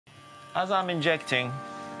As I'm injecting,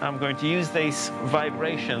 I'm going to use these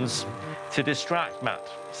vibrations to distract Matt.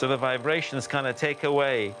 So the vibrations kind of take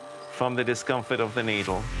away from the discomfort of the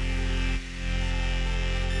needle.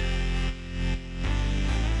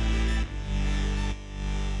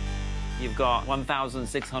 You've got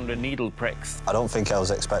 1,600 needle pricks. I don't think I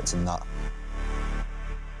was expecting that.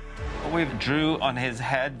 We've drew on his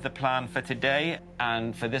head the plan for today,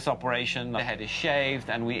 and for this operation, the head is shaved,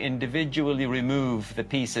 and we individually remove the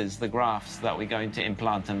pieces, the grafts that we're going to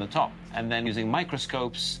implant in the top. And then using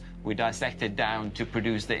microscopes, we dissect it down to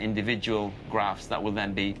produce the individual grafts that will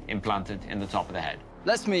then be implanted in the top of the head.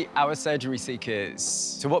 Let's meet our surgery seekers.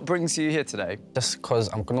 So what brings you here today? Just because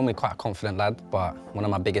I'm normally quite a confident lad, but one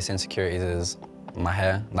of my biggest insecurities is my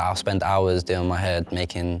hair. Like, I'll spend hours doing my hair,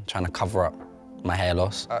 trying to cover up my hair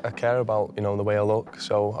loss. I care about, the way I look,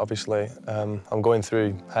 so obviously I'm going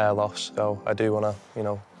through hair loss, so I do want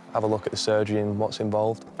to, have a look at the surgery and what's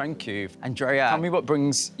involved. Thank you. Andrea, tell me what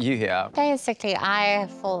brings you here. Basically, I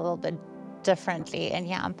feel a little bit differently, and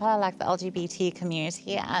yeah, I'm part of like the LGBT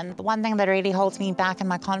community, and the one thing that really holds me back in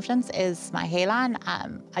my confidence is my hairline.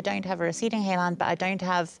 I don't have a receding hairline, but I don't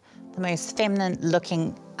have the most feminine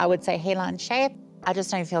looking, I would say, hairline shape. I just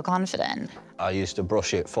don't feel confident. I used to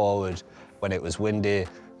brush it forward when it was windy.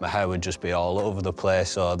 My hair would just be all over the place,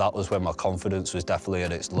 so that was when my confidence was definitely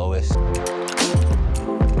at its lowest.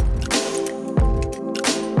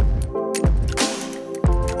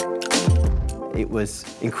 It was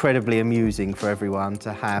incredibly amusing for everyone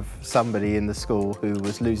to have somebody in the school who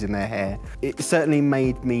was losing their hair. It certainly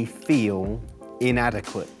made me feel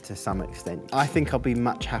inadequate to some extent. I think I'll be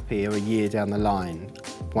much happier a year down the line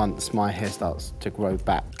once my hair starts to grow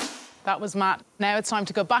back. That was Matt. Now it's time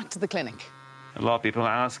to go back to the clinic. A lot of people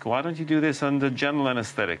ask, why don't you do this under general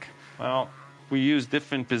anesthetic? Well, we use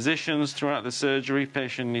different positions throughout the surgery.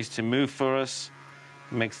 Patient needs to move for us.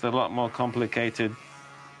 It makes it a lot more complicated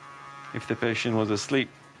if the patient was asleep.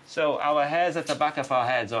 So our hairs at the back of our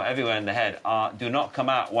heads, or everywhere in the head, do not come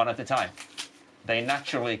out one at a time. They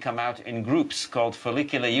naturally come out in groups called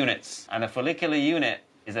follicular units. And a follicular unit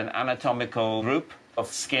is an anatomical group of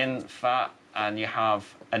skin, fat, and you have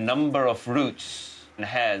a number of roots and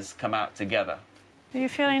hairs come out together. Are you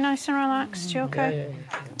feeling nice and relaxed? You okay?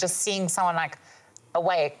 Yeah. Just seeing someone like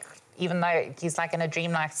awake, even though he's like in a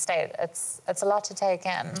dreamlike state, it's a lot to take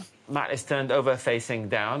in. Matt is turned over facing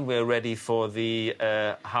down. We're ready for the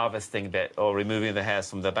harvesting bit, or removing the hairs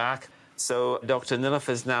from the back. So Dr. Nilouf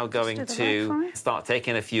is now going to start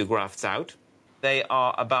taking a few grafts out. They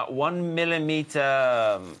are about 1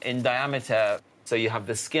 millimeter in diameter. So you have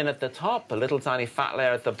the skin at the top, a little tiny fat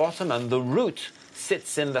layer at the bottom, and the root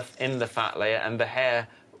sits in the fat layer, and the hair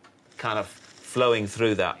kind of flowing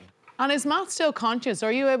through that. And is Matt still conscious?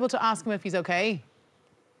 Are you able to ask him if he's okay?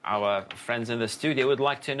 Our friends in the studio would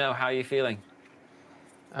like to know how you're feeling.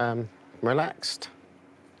 Relaxed.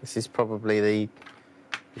 This is probably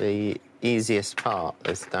the easiest part.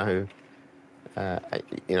 There's no,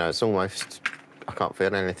 it's almost, I can't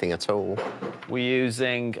feel anything at all. We're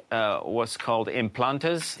using what's called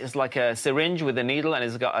implanters. It's like a syringe with a needle, and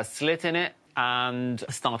it's got a slit in it, and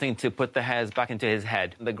starting to put the hairs back into his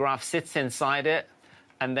head. The graft sits inside it,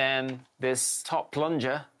 and then this top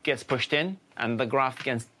plunger gets pushed in, and the graft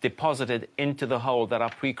gets deposited into the hole that I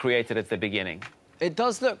pre-created at the beginning. It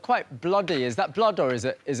does look quite bloody. Is that blood, or is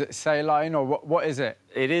it saline, or what is it?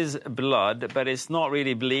 It is blood, but it's not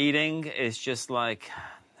really bleeding. It's just like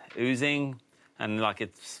oozing, and like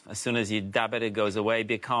it's, as soon as you dab it, it goes away,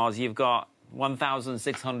 because you've got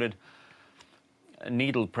 1,600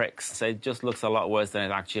 needle pricks. So it just looks a lot worse than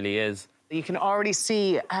it actually is. You can already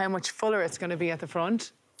see how much fuller it's going to be at the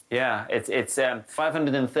front. Yeah, it's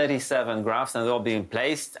 537 grafts, and they're all being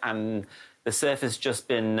placed, and the surface just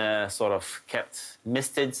been sort of kept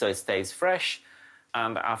misted so it stays fresh.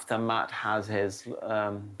 And after Matt has his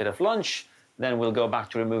bit of lunch, then we'll go back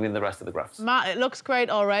to removing the rest of the grafts. Matt, it looks great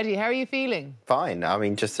already. How are you feeling? Fine. I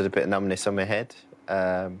mean, just a bit of numbness on my head.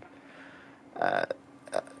 Yeah,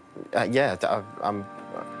 I'm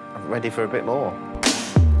ready for a bit more.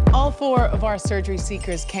 All 4 of our surgery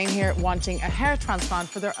seekers came here wanting a hair transplant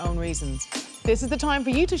for their own reasons. This is the time for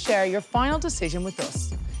you to share your final decision with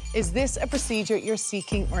us. Is this a procedure you're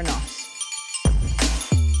seeking or not?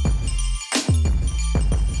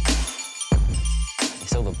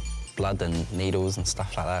 It's all the blood and needles and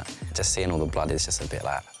stuff like that. Just seeing all the blood is just a bit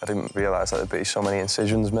like... I didn't realise that there'd be so many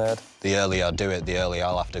incisions made. The earlier I do it, the earlier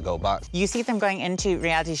I'll have to go back. You see them going into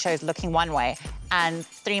reality shows looking one way, and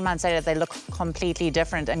 3 months later they look completely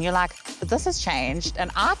different, and you're like, this has changed,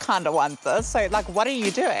 and I kind of want this, so like, what are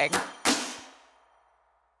you doing?